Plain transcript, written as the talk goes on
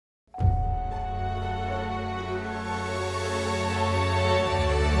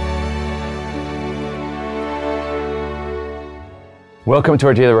Welcome to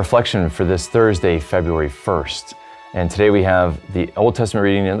our daily reflection for this Thursday, February 1st. And today we have the Old Testament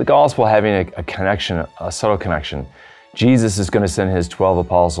reading and the Gospel having a connection, a subtle connection. Jesus is going to send his 12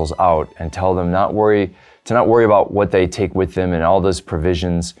 apostles out and tell them to not worry about what they take with them and all those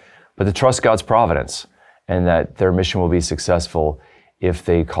provisions, but to trust God's providence and that their mission will be successful if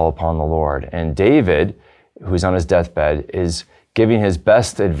they call upon the Lord. And David, who's on his deathbed, is giving his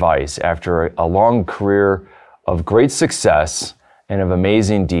best advice after a long career of great success and of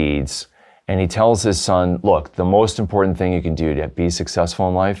amazing deeds. And he tells his son, look, the most important thing you can do to be successful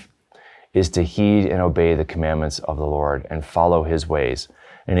in life is to heed and obey the commandments of the Lord and follow his ways.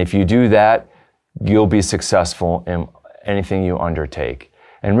 And if you do that, you'll be successful in anything you undertake.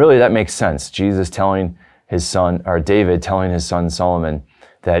 And really that makes sense. Jesus telling his son, or David telling his son Solomon,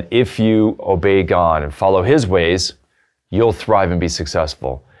 that if you obey God and follow his ways, you'll thrive and be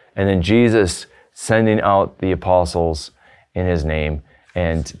successful. And then Jesus sending out the apostles in his name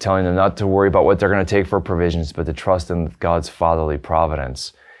and telling them not to worry about what they're going to take for provisions, but to trust in God's fatherly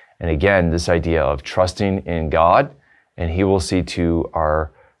providence. And again, this idea of trusting in God, and he will see to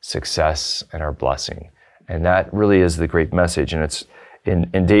our success and our blessing. And that really is the great message. And it's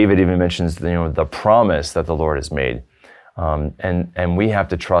and David even mentions the promise that the Lord has made. And we have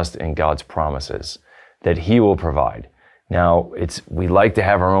to trust in God's promises that he will provide. Now, we like to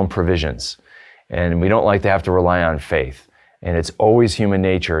have our own provisions, and we don't like to have to rely on faith. And it's always human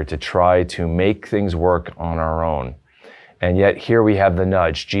nature to try to make things work on our own. And yet here we have the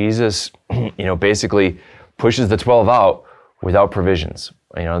nudge. Jesus, basically pushes the 12 out without provisions.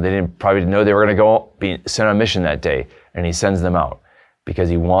 They probably didn't know they were going to go be sent on a mission that day, and he sends them out because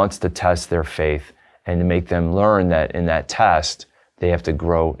he wants to test their faith and to make them learn that in that test, they have to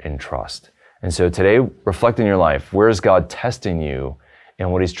grow in trust. And so today, reflect in your life. Where is God testing you?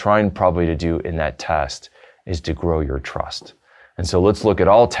 And what he's trying probably to do in that test is to grow your trust. And so let's look at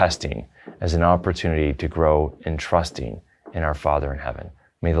all testing as an opportunity to grow in trusting in our Father in heaven.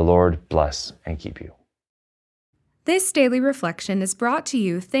 May the Lord bless and keep you. This daily reflection is brought to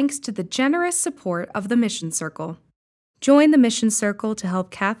you thanks to the generous support of the Mission Circle. Join the Mission Circle to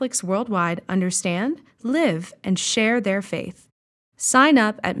help Catholics worldwide understand, live, and share their faith. Sign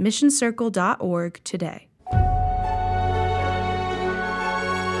up at missioncircle.org today.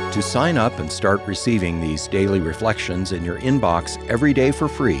 To sign up and start receiving these daily reflections in your inbox every day for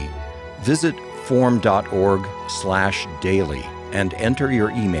free, visit formed.org/daily and enter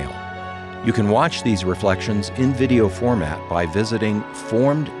your email. You can watch these reflections in video format by visiting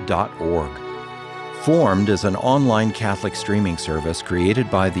formed.org. Formed is an online Catholic streaming service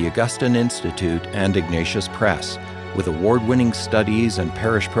created by the Augustine Institute and Ignatius Press, with award-winning studies and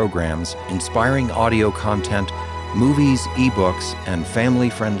parish programs, inspiring audio content, movies, ebooks, and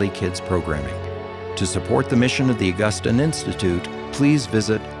family-friendly kids programming. To support the mission of the Augustine Institute, please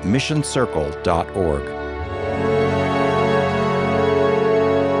visit missioncircle.org.